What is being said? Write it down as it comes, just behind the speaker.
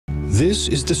This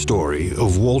is the story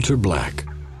of Walter Black,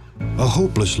 a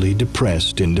hopelessly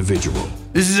depressed individual.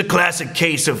 This is a classic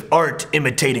case of art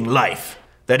imitating life.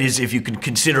 That is, if you can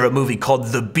consider a movie called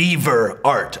The Beaver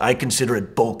art. I consider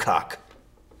it bullcock.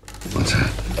 What's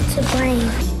that? It's a brain.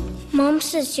 Mom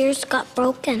says yours got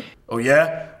broken. Oh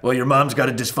yeah? Well, your mom's got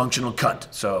a dysfunctional cunt,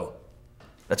 so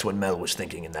that's what Mel was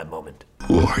thinking in that moment.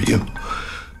 Who are you?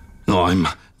 I'm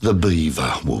the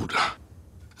Beaver, Walter.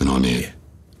 And I'm here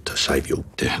to save your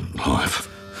damn life.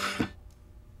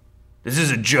 This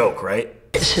is a joke,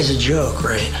 right? This is a joke,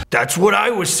 right? That's what I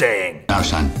was saying. No,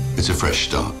 son, it's a fresh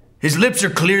start. His lips are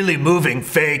clearly moving.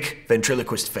 Fake.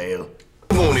 Ventriloquist fail.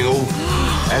 Good morning, all.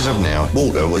 As of now,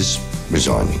 Walter was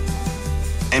resigning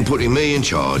and putting me in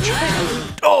charge.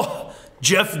 Oh,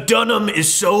 Jeff Dunham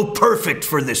is so perfect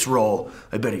for this role.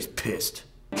 I bet he's pissed.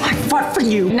 I fought for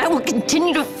you, and I will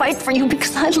continue to fight for you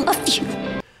because I love you.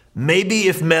 Maybe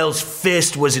if Mel's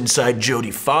fist was inside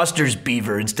Jodie Foster's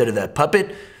Beaver instead of that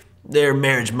puppet, their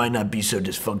marriage might not be so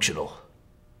dysfunctional.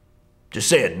 Just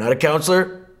saying, not a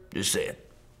counselor, just saying.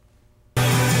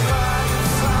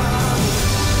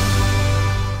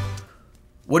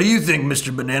 What do you think,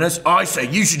 Mr. Bananas? I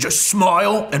say you should just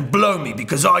smile and blow me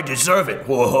because I deserve it.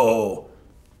 Whoa.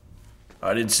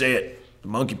 I didn't say it. The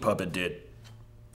monkey puppet did.